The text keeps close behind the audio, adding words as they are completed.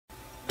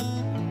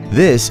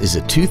This is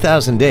a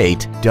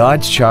 2008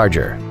 Dodge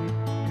Charger.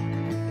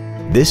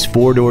 This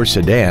four-door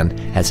sedan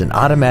has an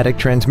automatic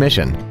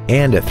transmission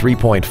and a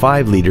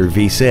 3.5-liter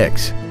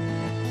V6.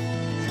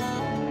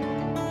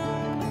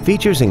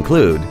 Features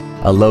include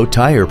a low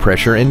tire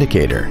pressure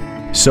indicator,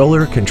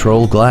 solar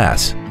control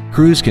glass,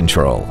 cruise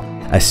control,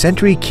 a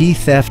Sentry key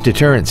theft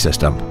deterrent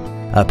system,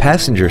 a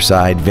passenger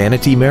side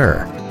vanity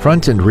mirror,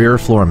 front and rear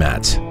floor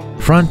mats,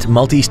 front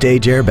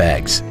multi-stage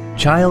airbags,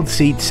 child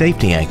seat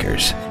safety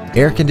anchors,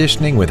 air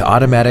conditioning with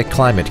automatic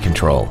climate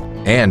control,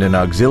 and an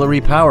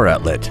auxiliary power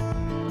outlet.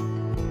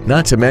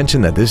 Not to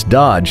mention that this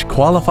Dodge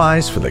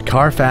qualifies for the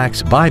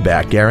Carfax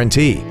buyback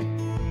guarantee.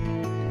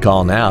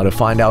 Call now to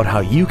find out how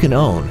you can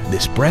own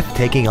this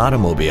breathtaking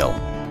automobile.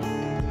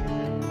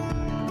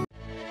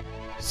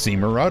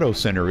 Siemer Auto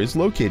Center is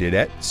located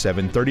at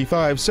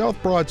 735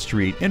 South Broad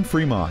Street in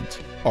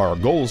Fremont. Our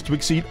goal is to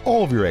exceed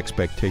all of your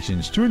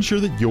expectations to ensure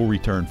that you'll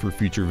return for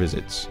future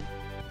visits.